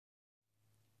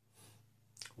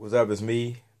What's up? It's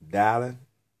me, Dylan.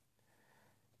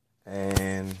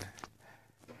 And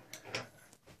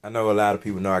I know a lot of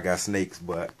people know I got snakes,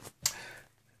 but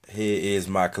here is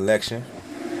my collection.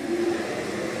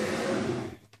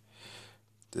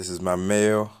 This is my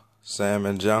male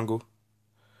salmon jungle.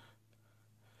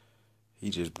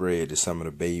 He just bred to some of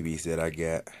the babies that I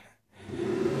got.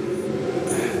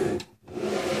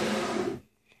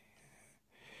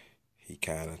 He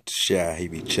kind of shy, he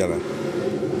be chilling.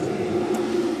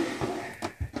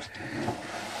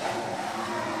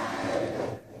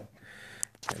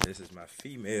 And this is my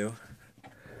female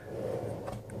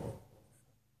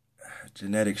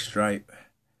genetic stripe.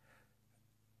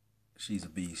 She's a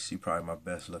beast. She's probably my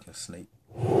best looking snake.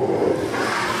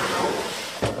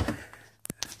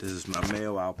 This is my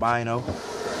male albino.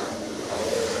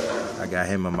 I got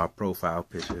him in my profile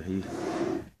picture.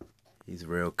 He's a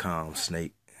real calm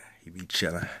snake. He be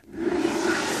chilling.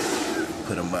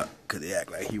 Put him up because he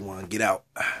act like he want to get out.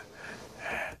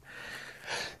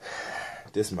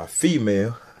 This is my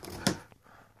female.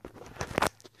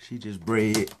 She just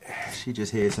bred. She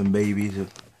just had some babies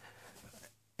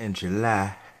in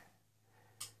July.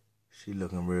 She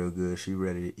looking real good. She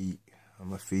ready to eat. I'm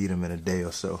going to feed them in a day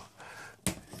or so.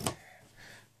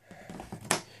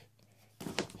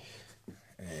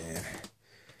 And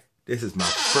this is my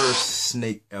first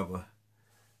snake ever.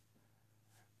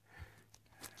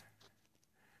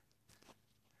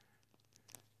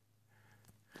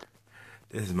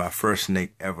 This is my first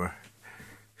snake ever.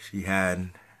 She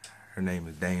hiding. Her name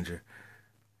is Danger.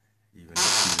 Even though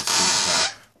she's a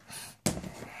sweet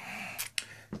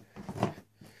pie.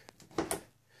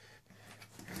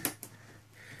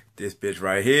 This bitch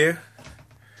right here.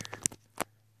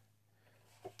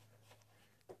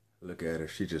 Look at her.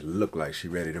 She just look like she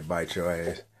ready to bite your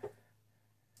ass.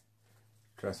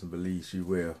 Trust and believe she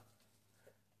will.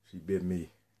 She bit me.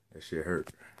 That shit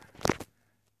hurt.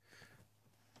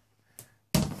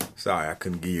 Sorry, I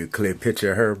couldn't give you a clear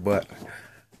picture of her, but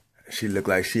she look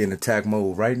like she in attack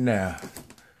mode right now.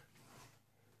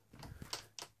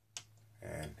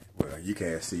 And, well, you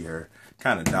can't see her.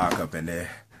 Kind of dark up in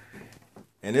there.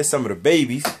 And there's some of the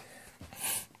babies.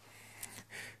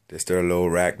 This their little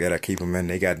rack that I keep them in.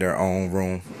 They got their own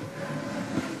room.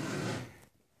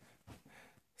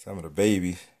 Some of the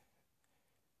babies.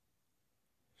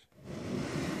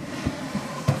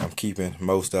 I'm keeping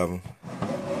most of them.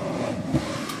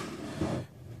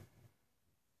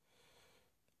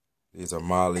 These are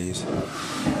mollies.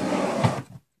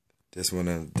 This one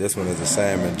is a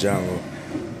salmon jungle.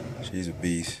 She's a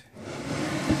beast.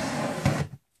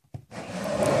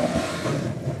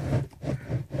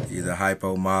 These are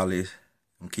hypo mollies.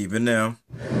 I'm keeping them.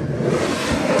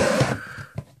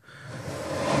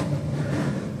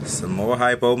 Some more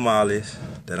hypo mollies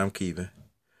that I'm keeping.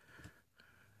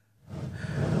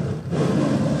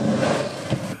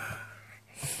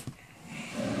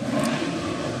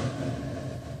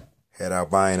 Had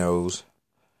albinos.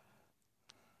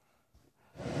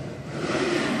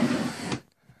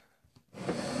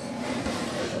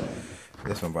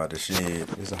 This one about to shed.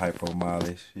 This is a hypo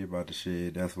molly. She about to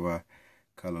shed. That's why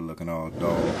color looking all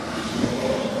dull.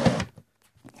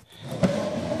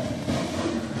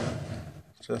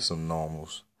 Just some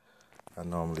normals. I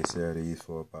normally sell these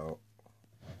for about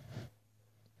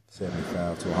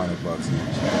 75 to 100 bucks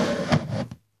each.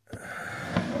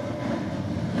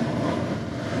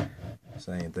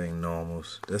 Same thing,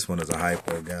 normals. This one is a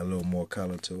hypo, got a little more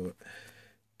color to it.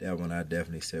 That one I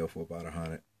definitely sell for about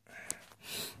 100.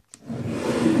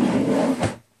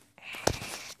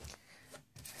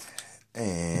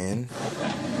 And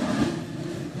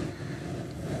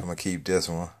I'm gonna keep this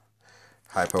one.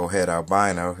 Hypo head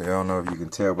albino. I don't know if you can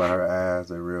tell by her eyes,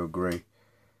 they're real gray.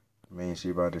 I mean, she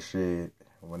about to shed.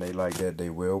 When they like that, they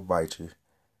will bite you.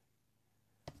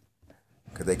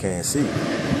 Because they can't see.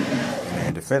 They're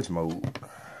in defense mode.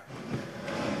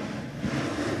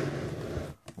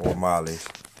 More mollies.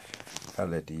 I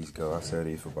let these go. I sell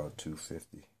these for about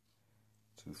 $250.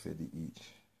 $250 each.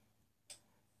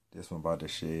 This one about to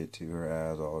shed too.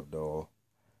 Her eyes all dull.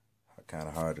 Kind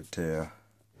of hard to tell.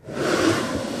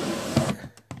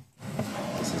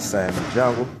 This is salmon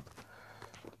jungle.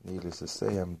 Needless to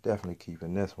say, I'm definitely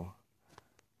keeping this one.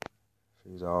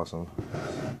 She's awesome.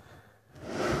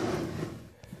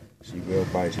 She will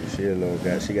bite you. She a little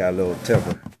guy. She got a little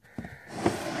temper. But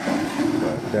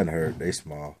it doesn't hurt. They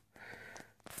small.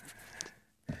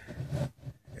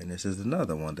 And this is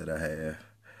another one that I have.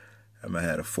 I'm gonna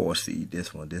have to force feed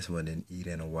this one. This one didn't eat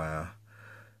in a while.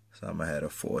 So I'm gonna have to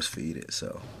force feed it.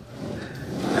 So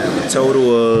I have a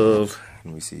total of,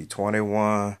 let me see,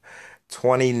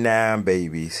 29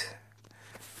 babies.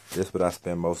 That's what I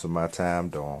spend most of my time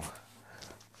doing.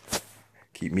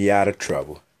 Keep me out of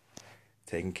trouble.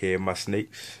 Taking care of my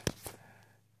snakes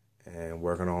and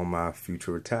working on my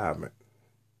future retirement.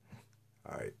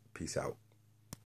 All right, peace out.